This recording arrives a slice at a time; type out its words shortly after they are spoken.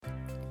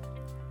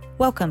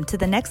Welcome to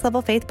the Next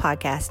Level Faith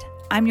podcast.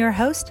 I'm your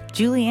host,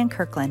 Julianne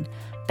Kirkland,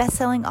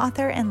 best-selling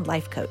author and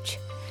life coach.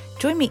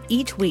 Join me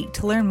each week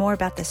to learn more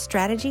about the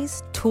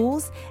strategies,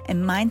 tools,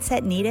 and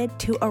mindset needed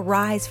to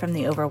arise from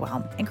the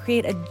overwhelm and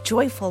create a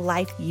joyful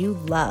life you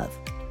love.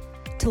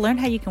 To learn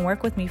how you can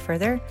work with me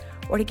further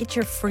or to get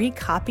your free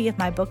copy of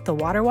my book, The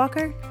Water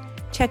Walker,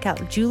 check out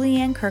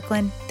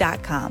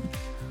juliannekirkland.com.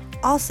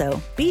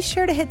 Also, be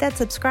sure to hit that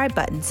subscribe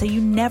button so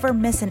you never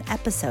miss an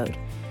episode,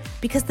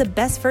 because the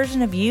best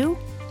version of you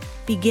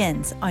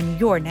begins on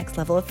your next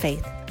level of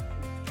faith.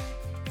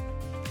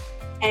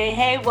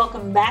 Hey,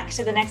 welcome back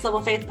to the Next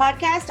Level Faith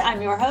podcast.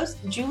 I'm your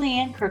host,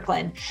 Julianne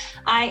Kirkland.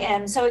 I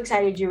am so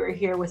excited you are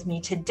here with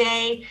me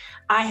today.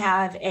 I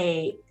have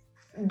a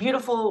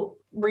beautiful,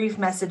 brief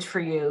message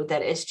for you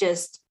that is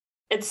just,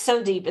 it's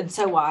so deep and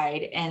so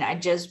wide, and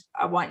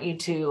I want you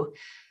to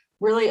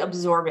really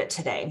absorb it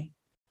today.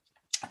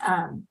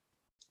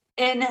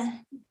 In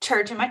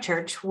my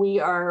church, we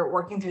are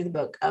working through the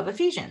book of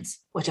Ephesians,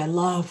 which I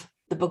love.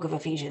 The book of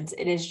Ephesians.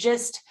 It is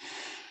just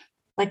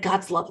like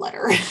God's love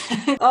letter.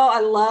 Oh, I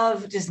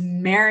love just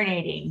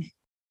marinating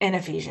in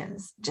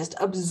Ephesians, just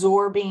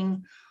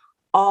absorbing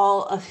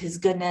all of his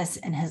goodness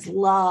and his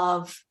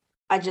love.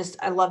 I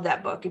love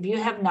that book. If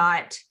you have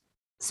not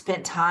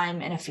spent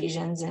time in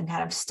Ephesians and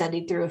kind of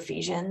studied through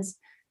Ephesians,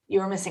 you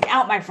are missing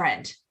out, my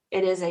friend.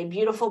 It is a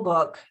beautiful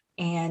book,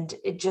 and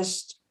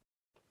it's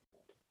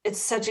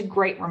such a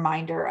great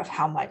reminder of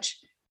how much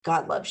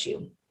God loves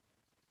you.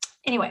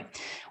 Anyway,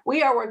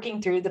 we are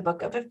working through the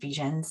book of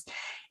Ephesians,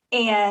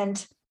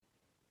 and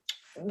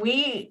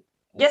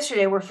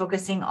yesterday we're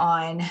focusing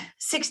on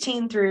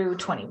 16 through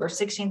 20, verse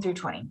 16 through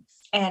 20.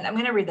 And I'm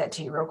going to read that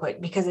to you real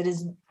quick because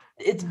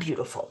it's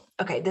beautiful.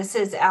 Okay. This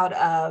is out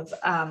of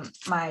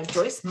my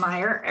Joyce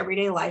Meyer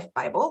Everyday Life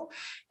Bible,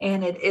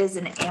 and it is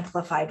an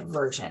amplified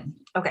version.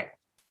 Okay.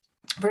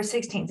 Verse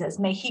 16 says,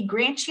 "May he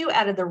grant you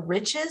out of the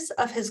riches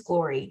of his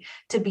glory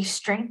to be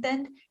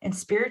strengthened and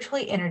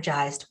spiritually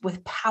energized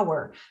with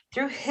power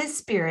through his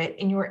spirit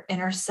in your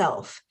inner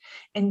self,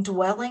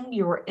 indwelling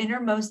your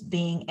innermost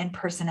being and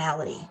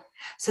personality,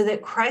 so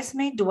that Christ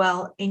may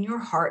dwell in your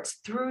hearts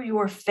through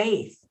your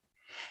faith.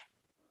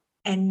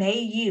 And may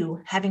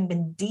you, having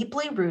been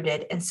deeply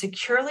rooted and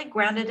securely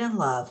grounded in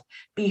love,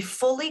 be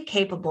fully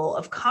capable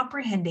of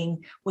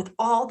comprehending with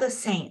all the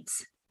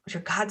saints," which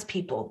are God's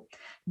people,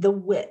 "the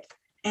width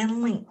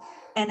and length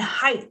and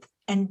height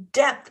and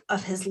depth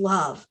of his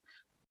love,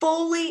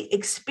 fully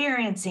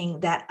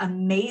experiencing that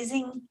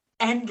amazing,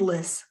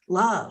 endless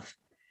love,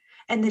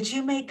 and that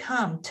you may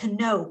come to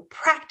know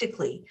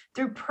practically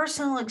through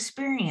personal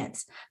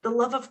experience the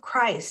love of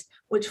Christ,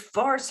 which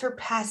far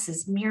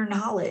surpasses mere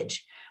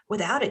knowledge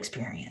without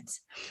experience,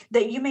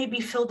 that you may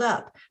be filled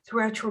up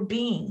throughout your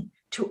being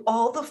to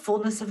all the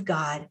fullness of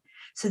God,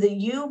 so that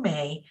you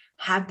may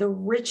have the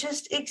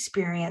richest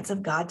experience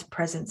of God's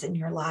presence in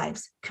your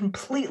lives,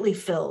 completely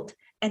filled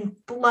and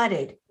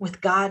flooded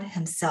with God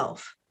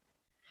himself.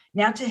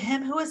 Now to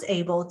him who is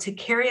able to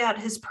carry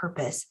out his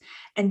purpose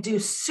and do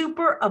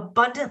super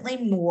abundantly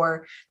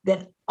more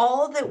than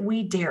all that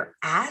we dare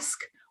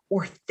ask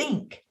or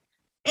think,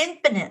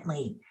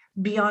 infinitely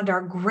beyond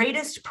our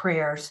greatest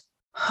prayers,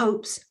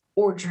 hopes,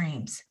 or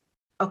dreams,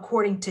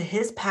 according to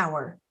his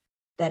power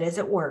that is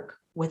at work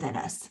within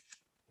us."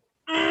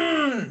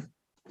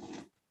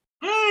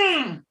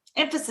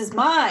 Emphasis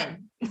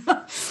mine.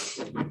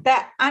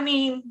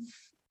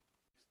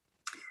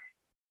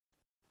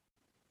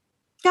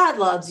 God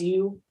loves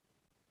you.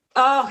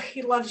 Oh,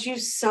 he loves you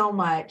so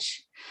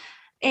much.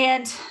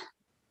 And,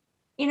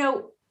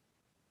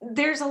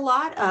 there's a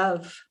lot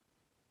of,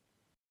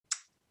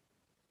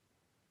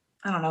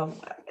 I don't know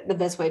the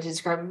best way to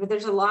describe it, but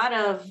there's a lot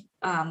of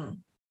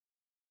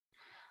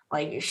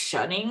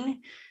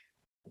shunning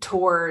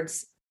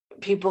towards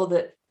people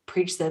that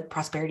preach the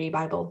prosperity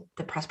Bible,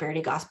 the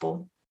prosperity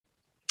gospel.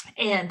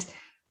 And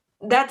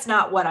that's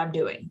not what I'm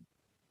doing.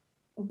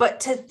 But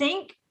to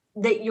think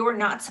that you're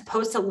not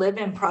supposed to live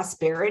in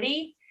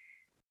prosperity,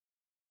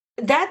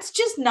 that's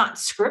just not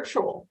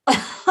scriptural.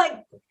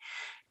 Like,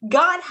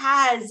 God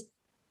has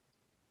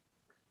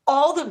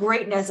all the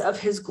greatness of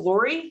his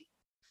glory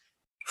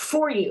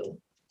for you.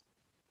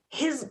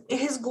 His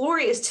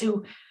glory is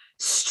to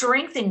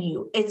strengthen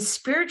you and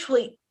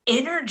spiritually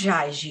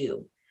energize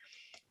you,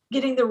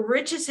 getting the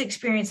richest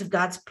experience of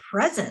God's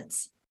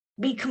presence,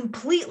 be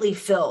completely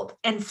filled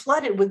and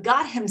flooded with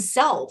God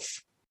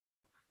himself.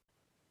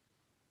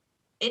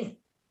 And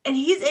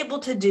he's able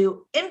to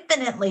do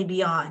infinitely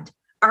beyond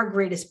our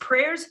greatest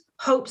prayers,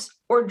 hopes,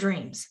 or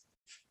dreams.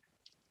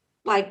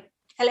 Like,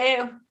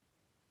 hello,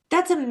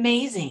 that's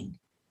amazing.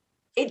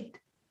 It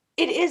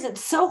is.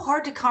 It's so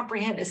hard to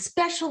comprehend,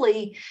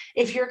 especially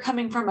if you're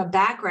coming from a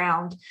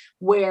background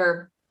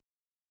where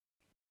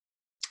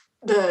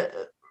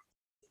the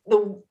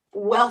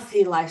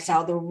wealthy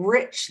lifestyle, the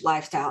rich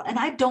lifestyle, and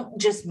I don't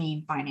just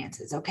mean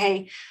finances,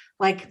 okay?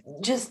 Like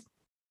just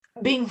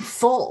being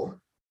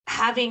full,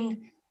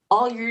 having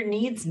all your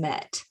needs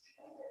met.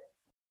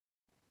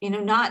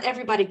 Not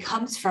everybody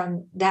comes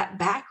from that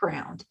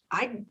background.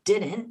 I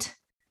didn't.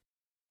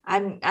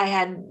 I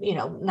had,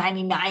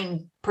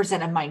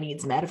 99% of my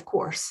needs met, of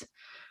course,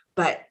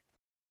 but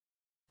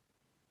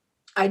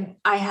I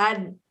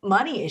had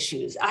money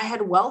issues. I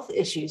had wealth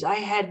issues. I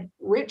had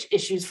rich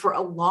issues for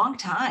a long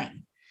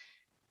time.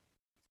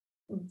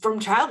 From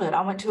childhood,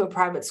 I went to a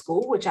private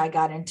school, which I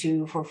got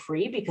into for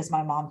free because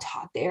my mom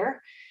taught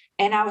there.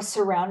 And I was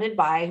surrounded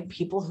by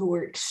people who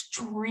were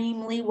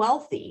extremely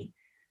wealthy.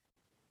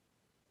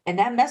 And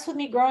that messed with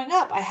me growing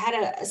up. I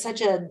had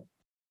such a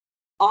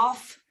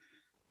off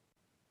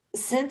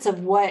sense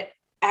of what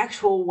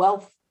actual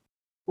wealth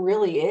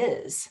really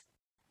is.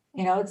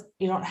 You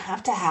don't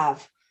have to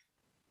have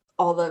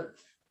all the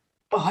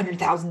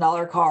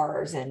 $100,000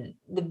 cars and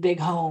the big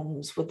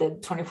homes with the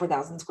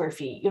 24,000 square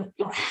feet. You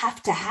don't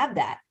have to have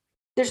that.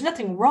 There's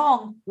nothing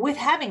wrong with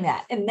having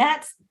that. And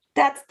that's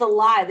the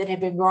lie that had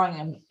been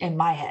growing in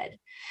my head,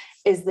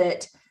 is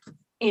that,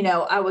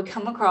 I would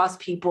come across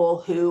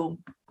people who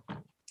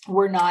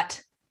were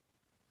not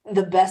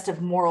the best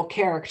of moral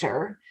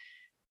character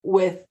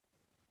with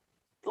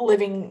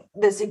living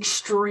this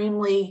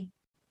extremely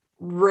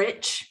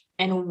rich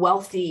and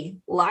wealthy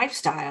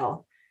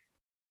lifestyle.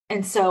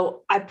 And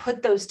so I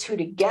put those two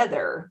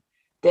together,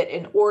 that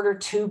in order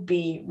to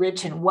be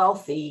rich and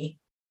wealthy,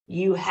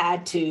 you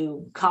had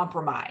to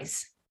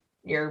compromise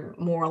your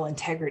moral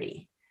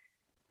integrity.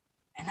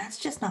 And that's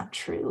just not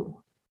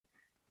true.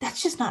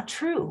 That's just not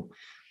true.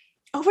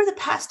 Over the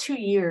past 2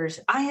 years,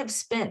 I have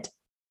spent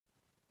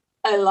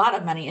a lot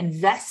of money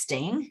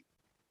investing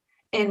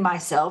in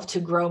myself to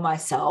grow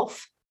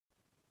myself,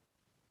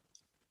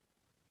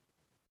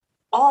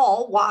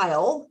 all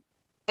while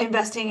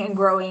investing and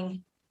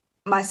growing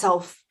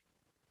myself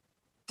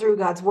through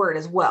God's word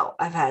as well.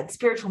 I've had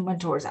spiritual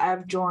mentors.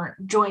 I've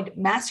joined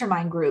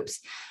mastermind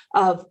groups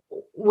of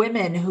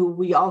women who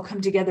we all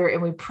come together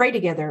and we pray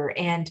together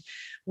and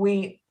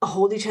we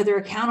hold each other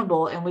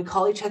accountable and we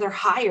call each other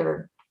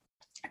higher.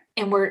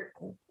 And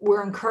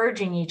we're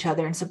encouraging each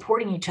other and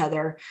supporting each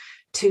other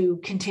to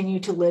continue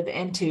to live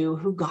into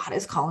who God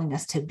is calling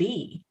us to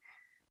be.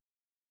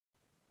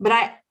 But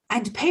I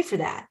had to pay for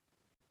that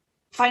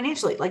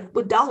financially, like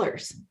with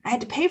dollars. I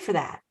had to pay for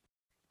that.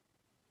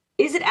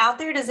 Is it out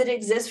there? Does it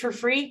exist for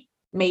free?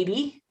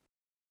 Maybe.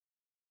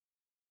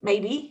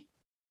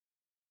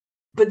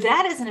 But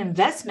that is an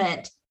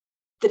investment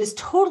that is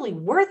totally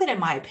worth it, in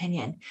my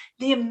opinion.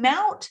 The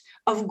amount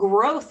of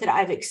growth that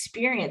I've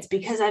experienced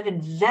because I've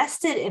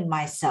invested in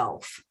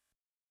myself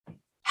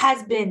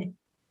has been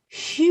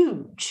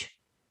huge.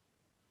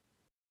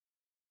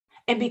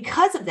 And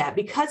because of that,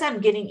 because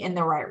I'm getting in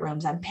the right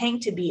rooms, I'm paying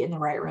to be in the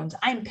right rooms,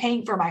 I'm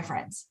paying for my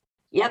friends.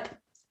 Yep,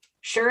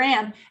 sure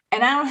am.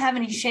 And I don't have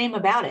any shame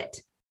about it.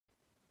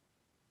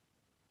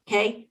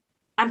 Okay.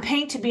 I'm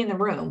paying to be in the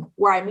room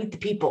where I meet the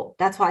people.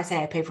 That's why I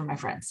say I pay for my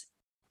friends.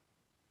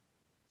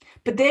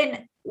 But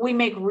then we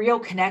make real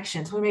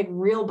connections. We make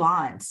real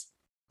bonds.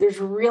 There's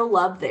real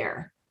love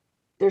there.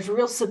 There's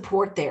real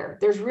support there.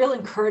 There's real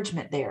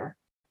encouragement there.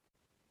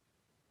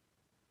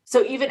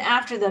 So even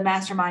after the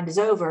mastermind is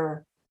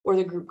over, or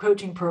the group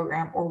coaching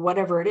program, or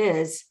whatever it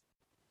is,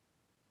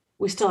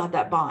 we still have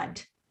that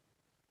bond.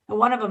 And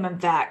one of them, in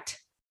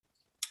fact,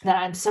 that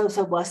I'm so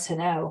blessed to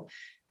know,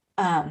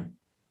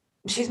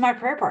 she's my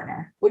prayer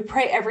partner. We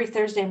pray every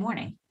Thursday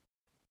morning.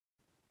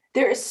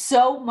 There is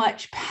so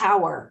much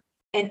power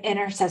in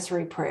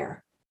intercessory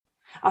prayer.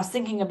 I was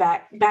thinking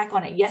back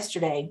on it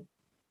yesterday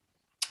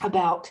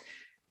about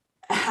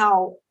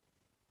how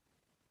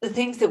the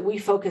things that we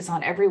focus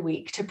on every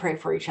week to pray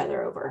for each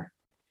other over.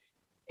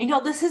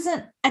 This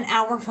isn't an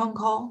hour phone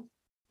call.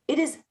 It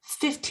is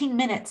 15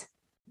 minutes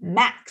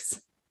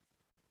max.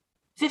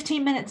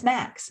 15 minutes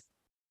max.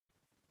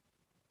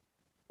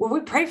 Where we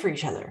pray for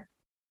each other.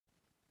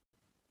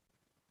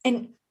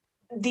 And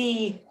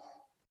the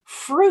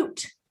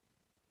fruit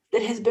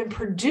that has been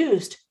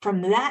produced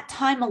from that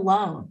time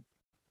alone.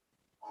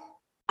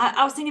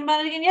 I was thinking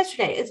about it again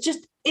yesterday. It's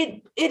just,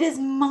 it is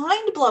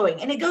mind blowing.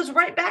 And it goes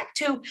right back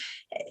to,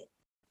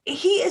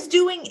 he is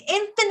doing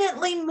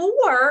infinitely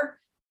more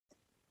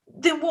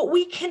than what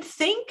we can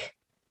think,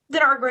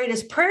 than our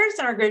greatest prayers,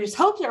 than our greatest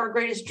hopes, than our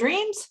greatest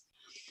dreams.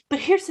 But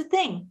here's the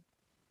thing.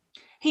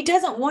 He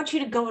doesn't want you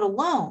to go it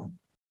alone.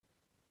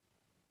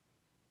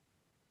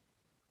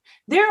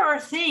 There are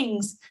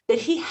things that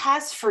he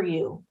has for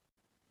you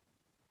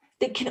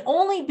that can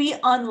only be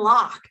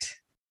unlocked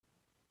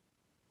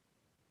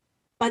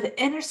by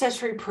the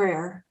intercessory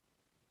prayer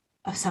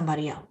of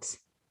somebody else.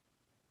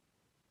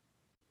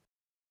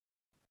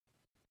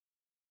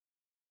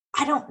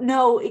 I don't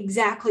know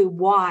exactly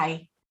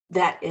why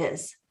that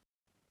is,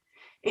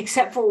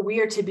 except for we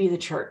are to be the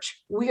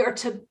church. We are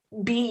to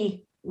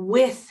be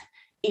with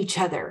each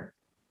other.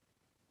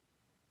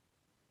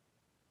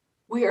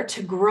 We are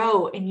to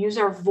grow and use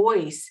our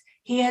voice.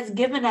 He has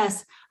given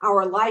us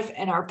our life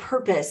and our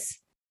purpose.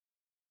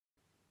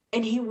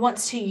 And he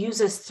wants to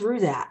use us through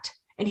that.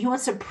 And he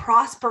wants to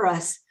prosper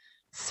us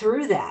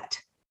through that.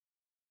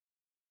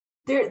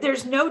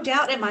 There's no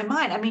doubt in my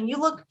mind. I mean, you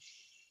look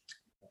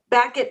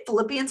back at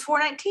Philippians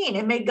 4:19,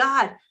 and may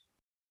God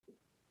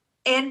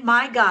And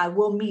my God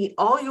will meet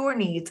all your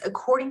needs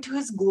according to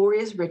his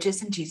glorious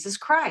riches in Jesus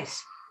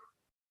Christ.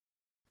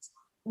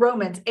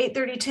 Romans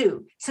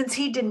 8:32, since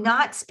he did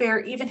not spare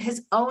even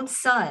his own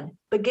son,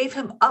 but gave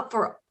him up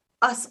for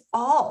us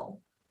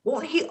all,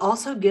 won't he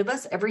also give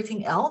us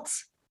everything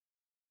else?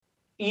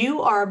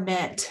 You are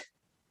meant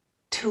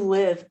to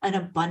live an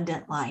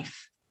abundant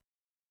life.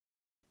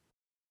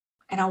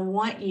 And I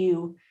want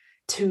you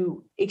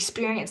to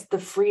experience the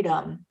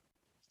freedom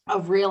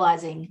of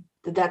realizing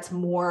that that's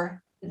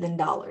more than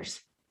dollars.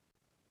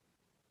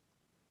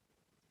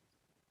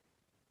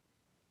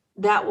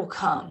 That will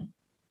come.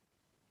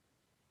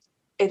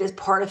 It is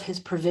part of his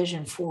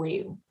provision for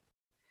you.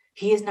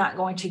 He is not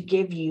going to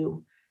give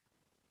you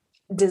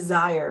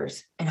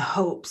desires and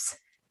hopes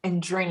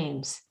and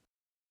dreams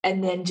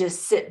and then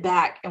just sit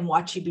back and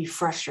watch you be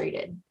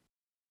frustrated.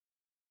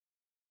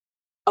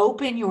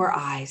 Open your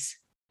eyes.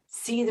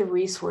 See the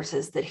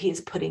resources that he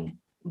is putting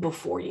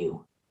before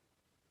you.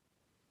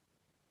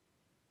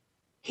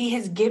 He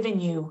has given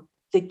you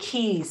the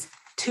keys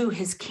to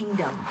his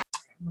kingdom.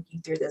 I'm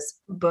looking through this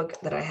book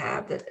that I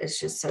have that is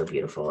just so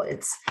beautiful.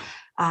 It's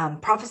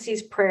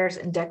Prophecies, Prayers,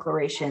 and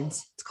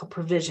Declarations. It's called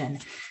Provision,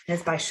 and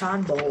it's by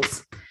Sean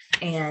Bowles.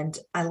 And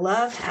I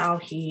love how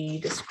he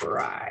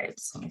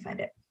describes, let me find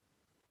it.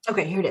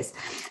 Okay, here it is.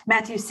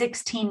 Matthew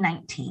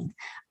 16:19.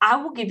 I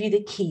will give you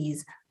the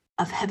keys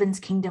of heaven's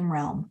kingdom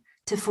realm,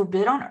 to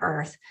forbid on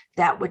earth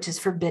that which is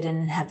forbidden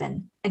in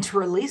heaven, and to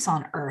release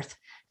on earth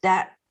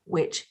that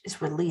which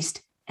is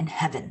released in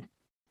heaven.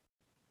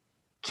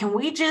 Can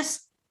we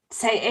just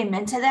say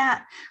amen to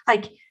that?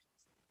 Like,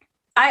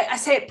 I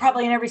say it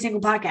probably in every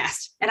single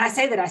podcast. And I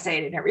say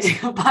it in every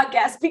single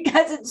podcast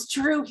because it's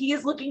true. He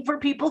is looking for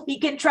people he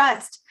can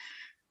trust.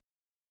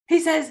 He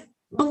says,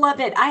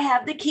 beloved, I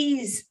have the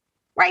keys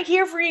right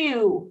here for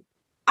you.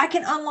 I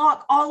can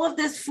unlock all of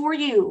this for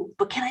you,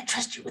 but can I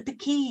trust you with the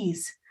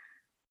keys?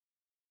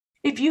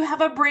 If you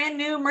have a brand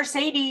new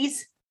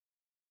Mercedes,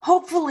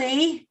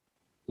 hopefully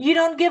you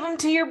don't give them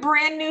to your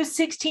brand new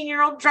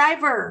 16-year-old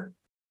driver.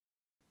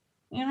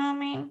 You know what I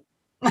mean?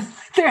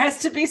 There has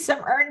to be some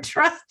earned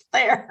trust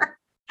there.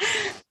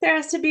 There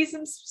has to be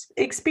some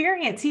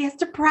experience. He has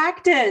to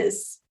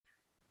practice.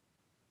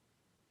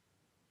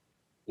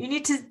 You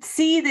need to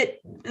see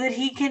that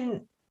he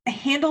can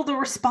handle the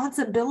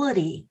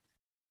responsibility.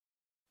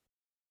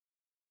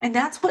 And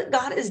that's what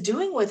God is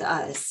doing with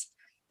us.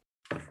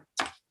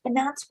 And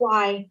that's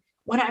why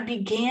when I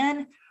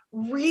began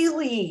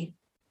really,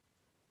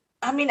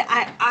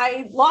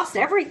 I lost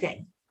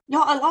everything.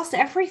 Y'all, I lost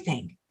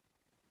everything.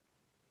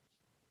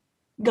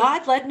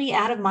 God led me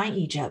out of my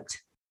Egypt.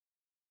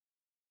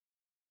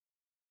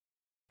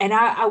 And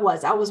I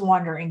was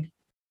wandering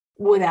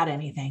without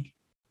anything.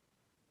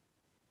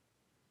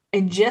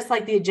 And just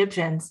like the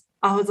Egyptians,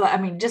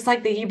 just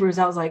like the Hebrews,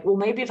 I was like, well,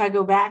 maybe if I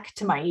go back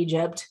to my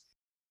Egypt,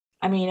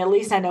 at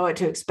least I know what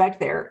to expect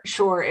there.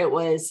 Sure, it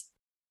was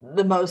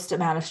the most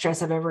amount of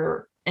stress I've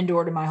ever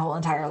endured in my whole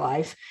entire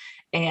life.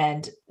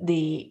 And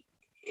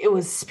it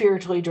was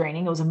spiritually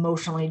draining. It was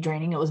emotionally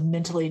draining. It was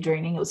mentally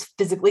draining. It was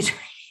physically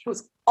draining. It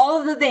was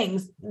all of the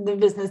things, the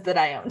business that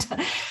I owned.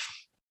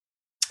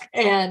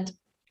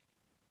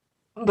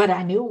 But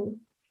I knew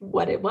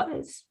what it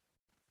was.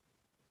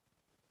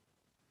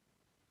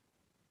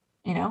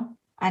 And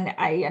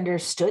I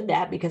understood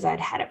that because I'd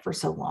had it for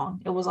so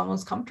long. It was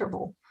almost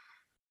comfortable.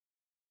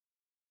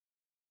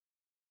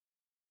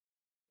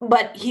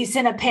 But he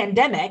sent a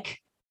pandemic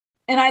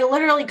and I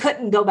literally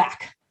couldn't go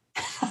back.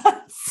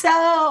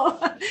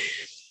 So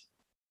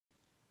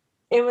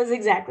it was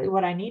exactly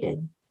what I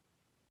needed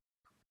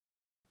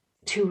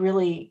to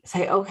really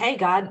say, okay,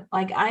 God,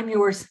 like, I'm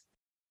yours.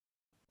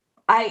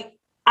 I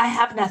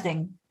have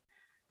nothing.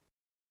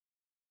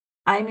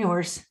 I'm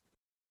yours.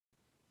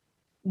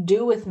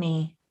 Do with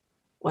me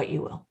what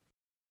you will.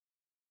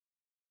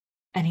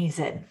 And he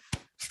said,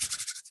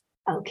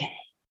 okay,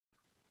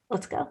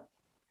 let's go.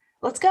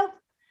 Let's go.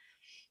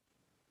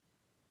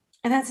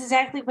 And that's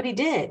exactly what he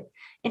did.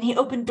 And he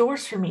opened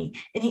doors for me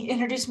and he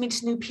introduced me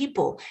to new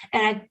people.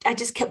 And I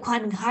just kept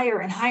climbing higher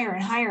and higher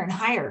and higher and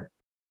higher.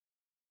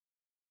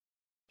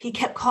 He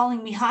kept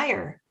calling me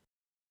higher.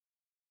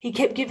 He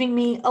kept giving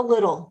me a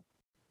little.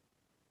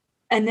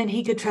 And then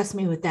he could trust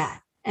me with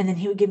that. And then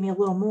he would give me a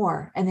little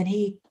more. And then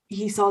he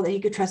saw that he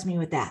could trust me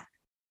with that.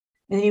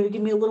 And then he would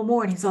give me a little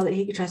more and he saw that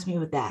he could trust me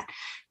with that.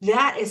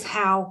 That is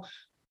how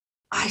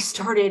I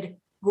started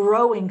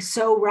growing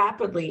so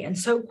rapidly and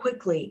so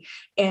quickly.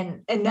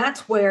 And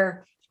that's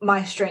where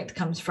my strength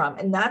comes from.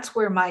 And that's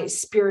where my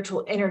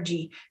spiritual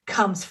energy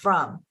comes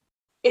from.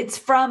 It's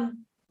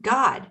from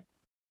God.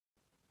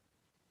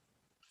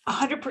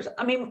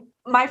 100%.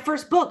 My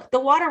first book, The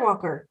Water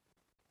Walker,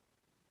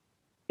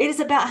 it is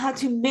about how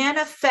to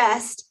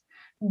manifest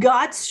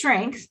God's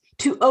strength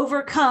to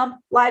overcome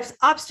life's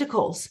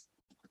obstacles.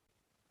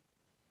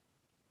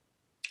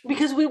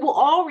 Because we will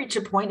all reach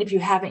a point, if you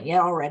haven't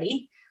yet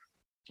already,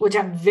 which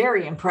I'm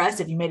very impressed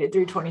if you made it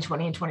through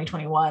 2020 and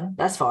 2021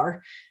 thus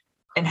far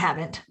and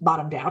haven't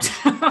bottomed out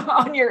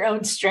on your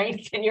own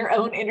strength and your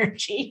own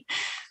energy.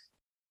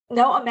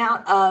 No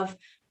amount of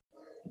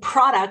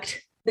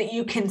product that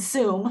you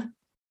consume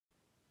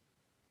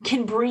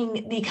can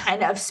bring the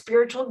kind of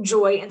spiritual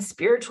joy and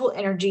spiritual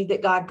energy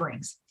that God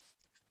brings.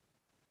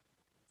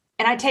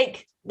 And I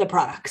take the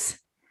products.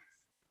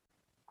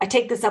 I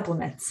take the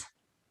supplements.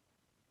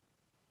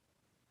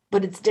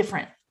 But it's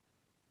different.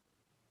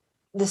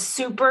 The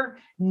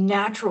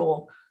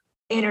supernatural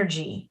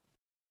energy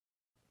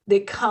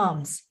that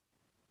comes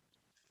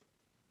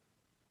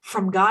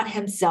from God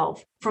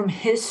himself, from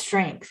his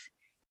strength,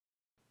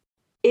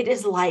 it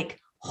is like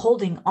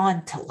holding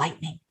on to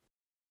lightning.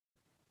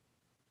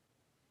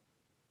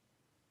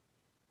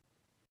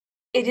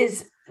 It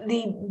is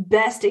the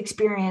best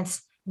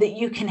experience that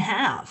you can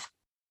have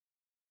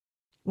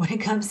when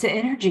it comes to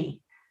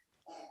energy.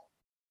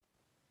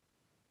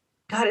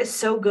 God is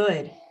so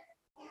good.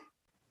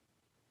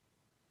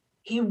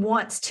 He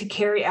wants to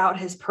carry out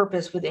his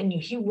purpose within you.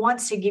 He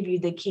wants to give you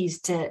the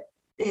keys to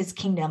his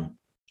kingdom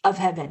of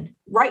heaven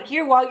right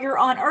here while you're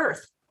on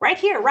earth, right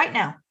here, right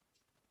now.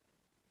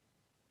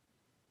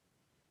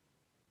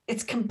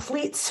 It's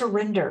complete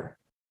surrender.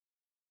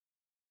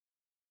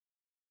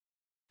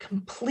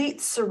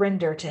 Complete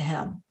surrender to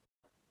him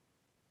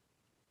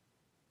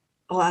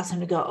allows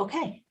him to go,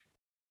 okay,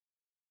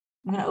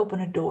 I'm going to open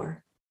a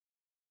door.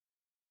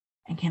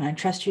 And can I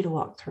trust you to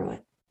walk through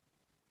it?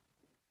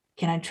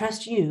 Can I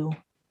trust you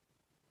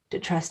to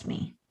trust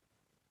me?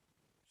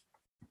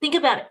 Think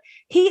about it.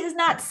 He is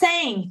not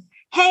saying,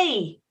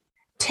 hey,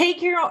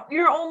 take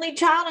your only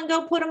child and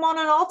go put him on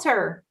an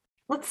altar.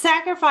 Let's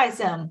sacrifice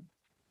him.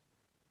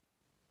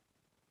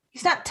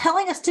 He's not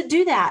telling us to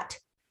do that.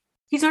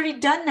 He's already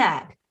done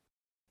that.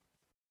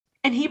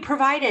 And he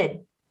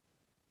provided.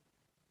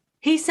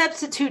 He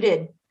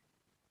substituted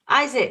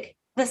Isaac,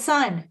 the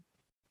son,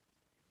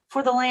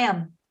 for the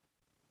lamb.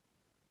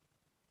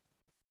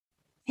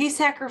 He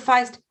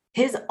sacrificed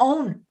his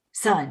own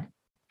son,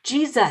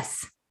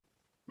 Jesus,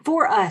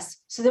 for us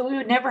so that we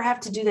would never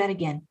have to do that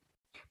again.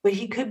 But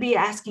he could be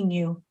asking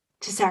you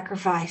to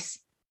sacrifice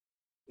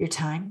your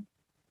time,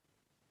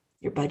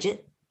 your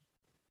budget,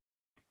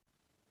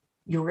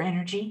 your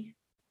energy,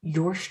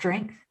 your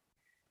strength,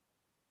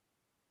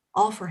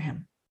 all for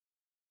him.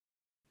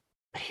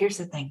 But here's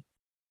the thing.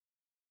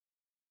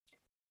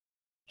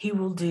 He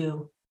will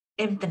do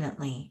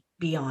infinitely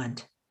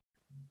beyond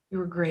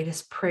your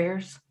greatest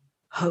prayers,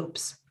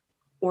 hopes,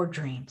 or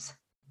dreams.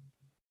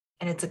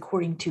 And it's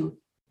according to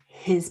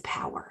his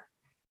power.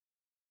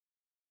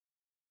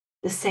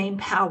 The same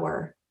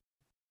power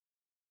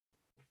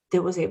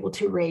that was able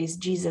to raise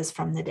Jesus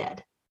from the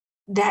dead.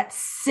 That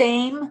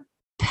same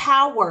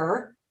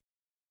power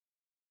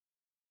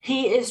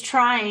he is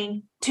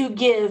trying to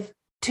give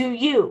to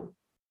you.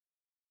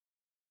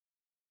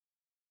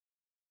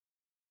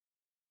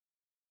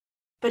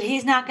 But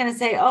he's not going to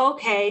say, oh,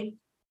 okay,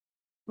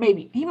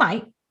 maybe. He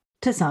might,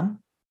 to some.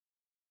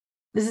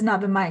 This has not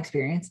been my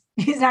experience.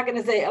 He's not going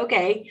to say,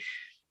 okay,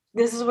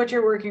 this is what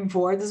you're working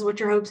for. This is what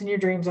your hopes and your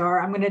dreams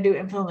are. I'm going to do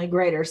infinitely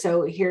greater.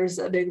 So here's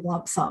a big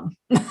lump sum.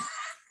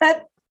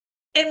 That,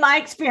 in my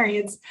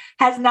experience,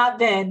 has not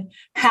been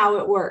how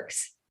it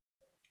works.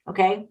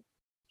 Okay?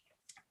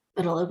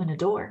 But I'll open a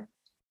door.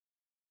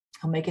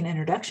 I'll make an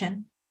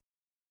introduction.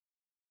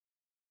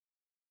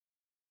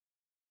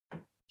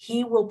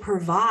 He will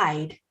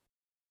provide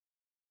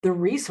the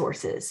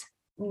resources,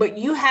 but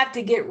you have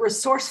to get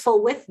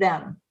resourceful with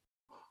them.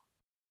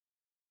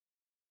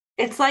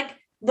 It's like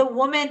the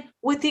woman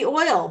with the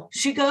oil.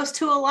 She goes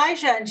to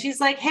Elijah and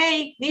she's like,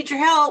 hey, need your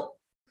help.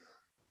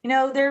 You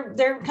know,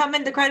 they're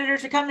coming, the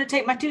creditors are coming to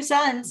take my 2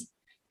 sons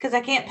because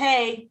I can't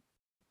pay.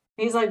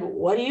 He's like,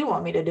 what do you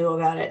want me to do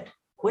about it?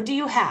 What do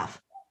you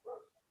have?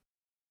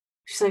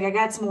 She's like, I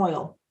got some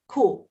oil.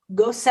 Cool.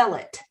 Go sell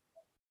it.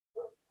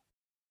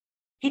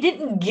 He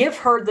didn't give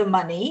her the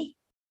money.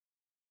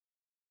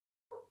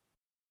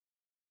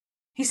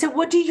 He said,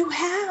 what do you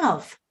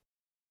have?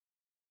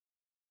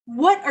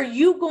 What are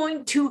you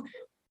going to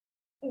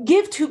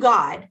give to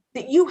God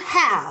that you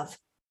have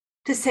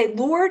to say,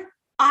 Lord,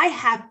 I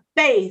have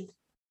faith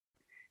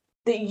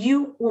that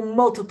you will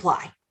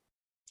multiply.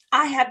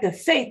 I have the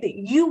faith that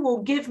you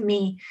will give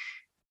me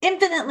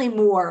infinitely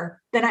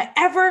more than I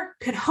ever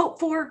could hope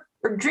for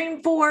or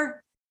dream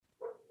for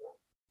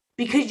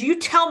because you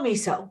tell me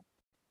so.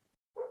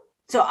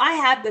 So I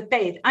have the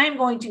faith. I'm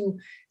going to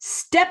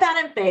step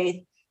out in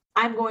faith.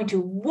 I'm going to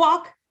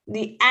walk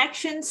the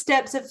action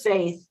steps of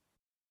faith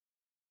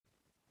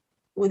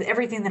with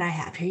everything that I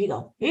have. Here you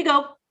go. Here you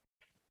go.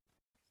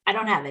 I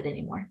don't have it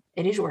anymore.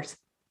 It is yours.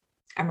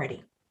 I'm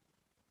ready.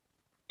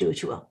 Do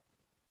what you will.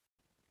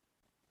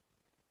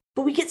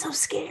 But we get so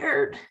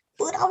scared.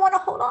 But I want to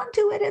hold on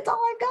to it. It's all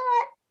I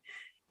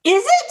got.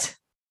 Is it?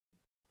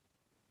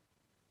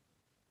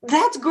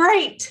 That's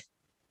great.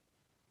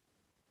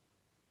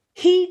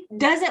 He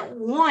doesn't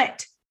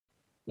want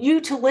you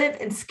to live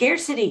in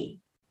scarcity.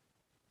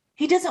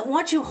 He doesn't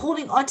want you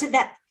holding on to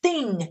that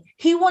thing.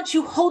 He wants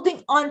you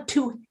holding on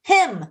to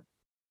him.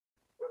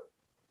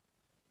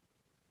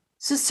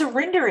 So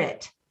surrender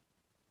it.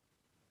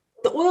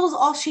 The oil is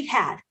all she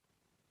had.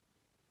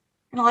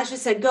 And Elisha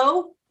said,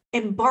 go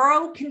and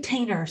borrow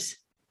containers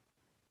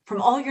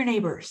from all your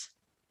neighbors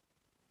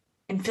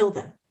and fill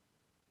them.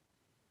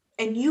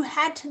 And you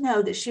had to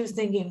know that she was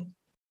thinking,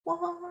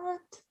 what?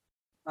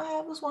 I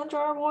have this one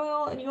jar of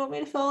oil and you want me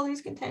to fill all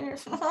these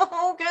containers?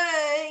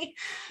 Okay.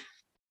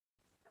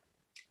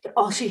 But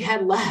all she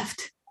had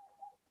left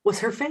was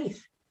her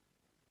faith.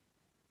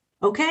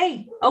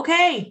 Okay.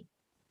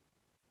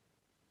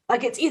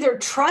 Like it's either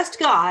trust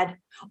God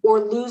or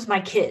lose my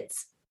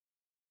kids.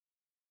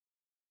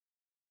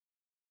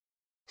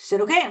 She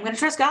said, okay, I'm going to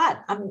trust God.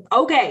 I'm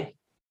okay.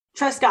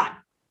 Trust God.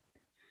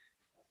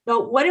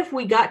 But what if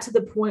we got to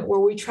the point where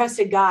we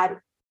trusted God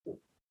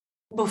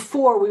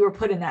before we were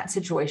put in that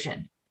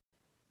situation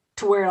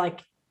to where like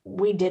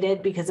we did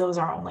it because it was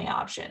our only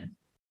option?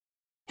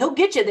 He'll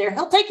get you there.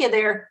 He'll take you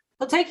there.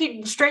 He'll take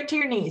you straight to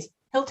your knees.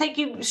 He'll take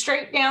you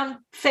straight down,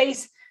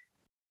 face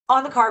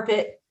on the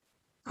carpet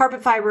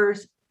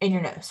fibers in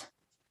your nose.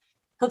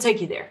 He'll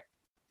take you there.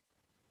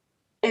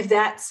 If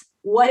that's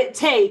what it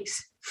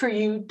takes for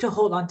you to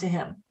hold on to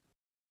him.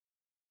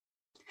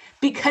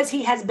 Because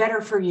he has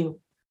better for you.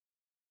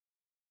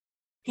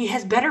 He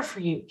has better for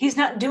you. He's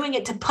not doing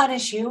it to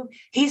punish you.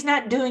 He's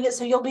not doing it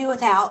so you'll be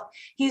without.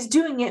 He's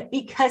doing it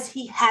because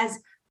he has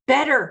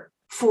better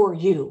for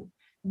you,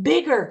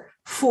 bigger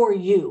for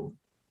you.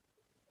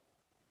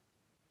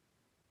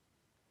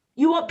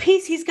 You want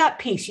peace? He's got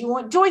peace. You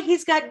want joy?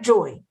 He's got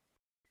joy.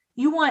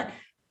 You want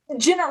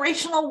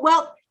generational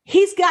wealth?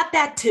 He's got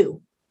that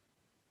too.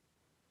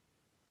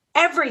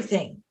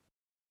 Everything.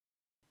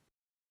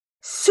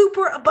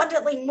 Super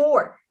abundantly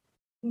more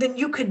than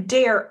you could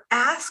dare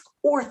ask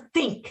or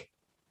think.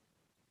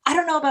 I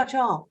don't know about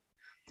y'all,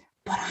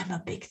 but I'm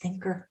a big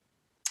thinker.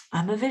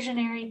 I'm a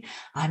visionary.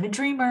 I'm a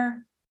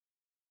dreamer.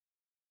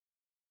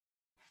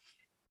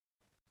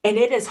 And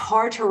it is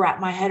hard to wrap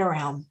my head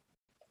around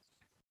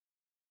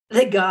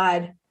that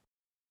God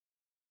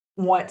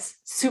wants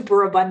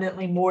super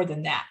abundantly more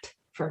than that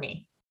for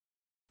me.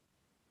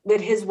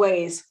 That his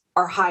ways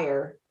are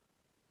higher,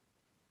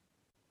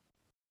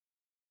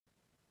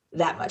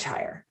 that much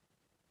higher,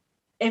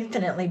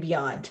 infinitely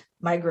beyond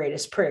my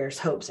greatest prayers,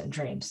 hopes, and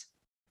dreams,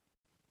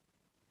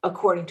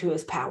 according to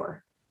his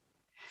power.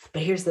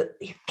 But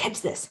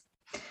catch this,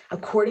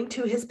 according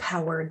to his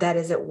power that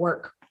is at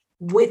work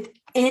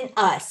within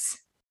us.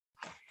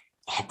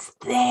 It's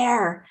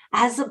there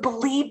as a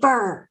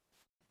believer.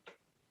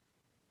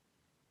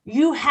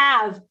 You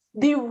have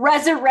the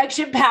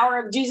resurrection power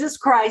of Jesus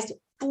Christ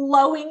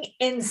flowing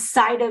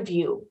inside of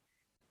you.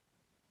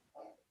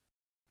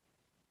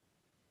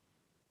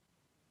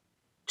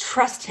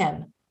 Trust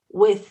him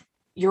with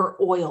your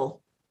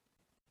oil.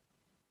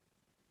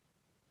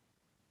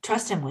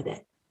 Trust him with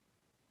it.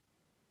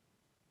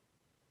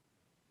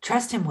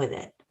 Trust him with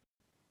it.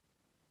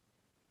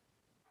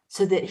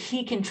 So that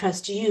he can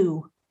trust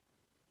you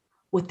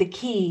with the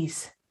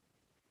keys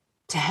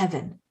to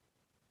heaven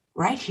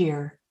right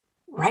here,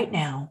 right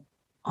now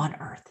on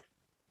earth.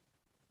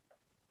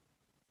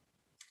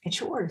 It's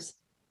yours.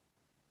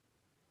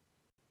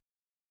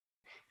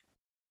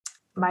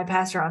 My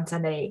pastor on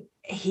Sunday,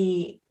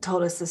 he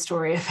told us the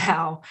story of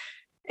how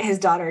his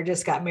daughter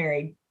just got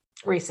married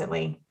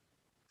recently.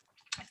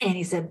 And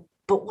he said,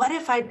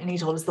 and he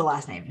told us the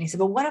last name. And he said,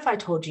 but what if I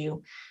told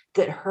you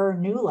that her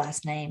new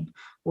last name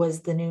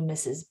was the new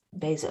Mrs.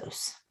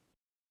 Bezos?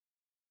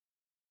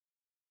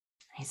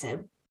 He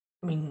said,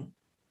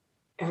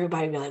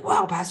 everybody would be like,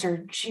 wow,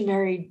 Pastor, she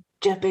married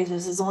Jeff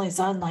Bezos' only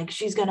son. Like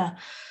she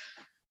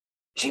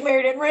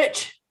married in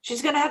rich.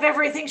 She's going to have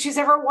everything she's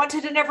ever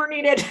wanted and ever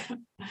needed.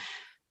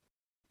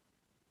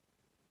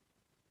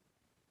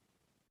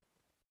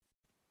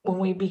 When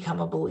we become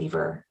a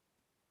believer,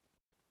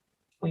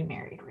 we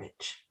married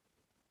rich.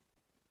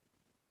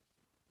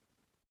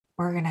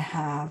 We're going to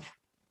have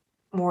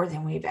more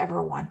than we've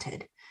ever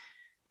wanted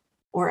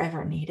or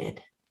ever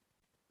needed.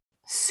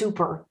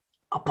 Super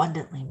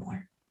abundantly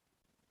more.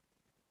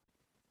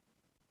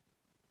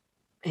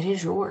 It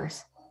is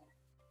yours.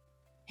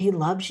 He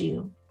loves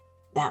you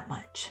that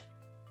much.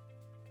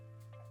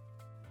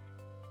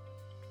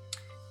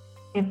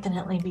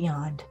 Infinitely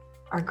beyond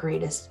our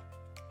greatest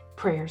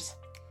prayers,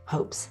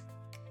 hopes,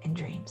 and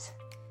dreams.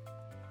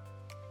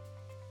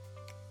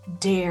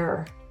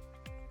 Dare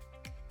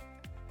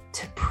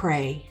to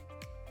pray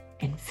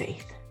in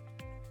faith.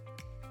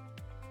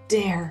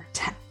 Dare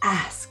to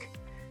ask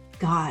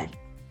God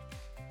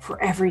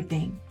for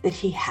everything that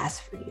he has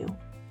for you.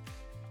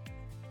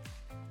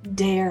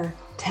 Dare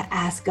to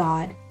ask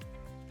God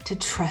to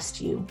trust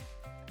you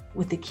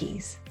with the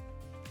keys.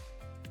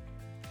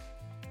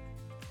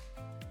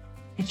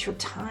 It's your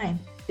time.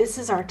 This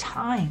is our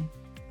time.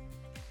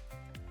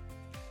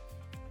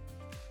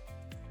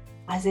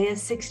 Isaiah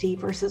 60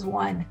 verses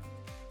 1.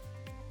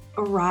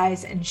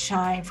 Arise and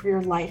shine, for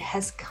your light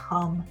has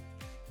come.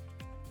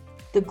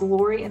 The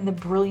glory and the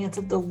brilliance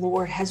of the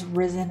Lord has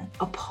risen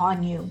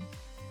upon you.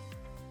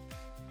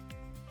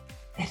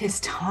 It is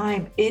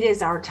time. It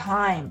is our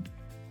time.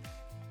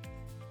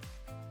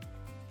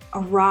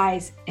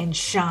 Arise and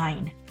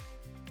shine.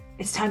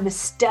 It's time to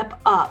step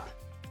up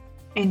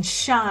and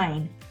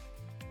shine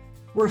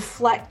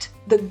reflect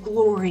the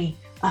glory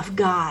of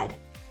God.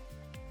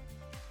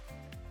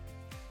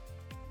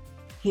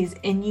 He is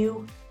in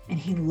you and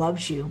He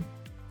loves you.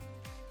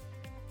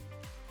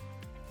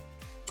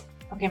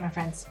 Okay, my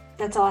friends,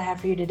 that's all I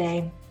have for you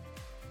today.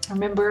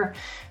 Remember,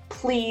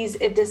 please,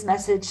 if this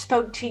message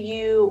spoke to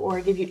you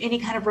or give you any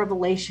kind of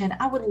revelation,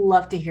 I would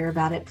love to hear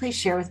about it. Please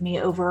share with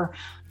me over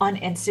on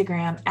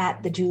Instagram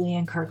at the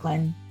Julian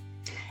Kirkland.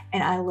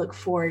 And I look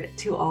forward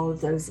to all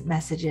of those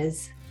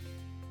messages.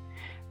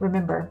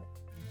 Remember,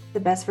 the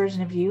best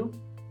version of you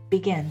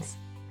begins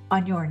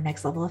on your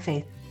next level of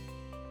faith.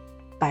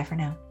 Bye for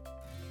now.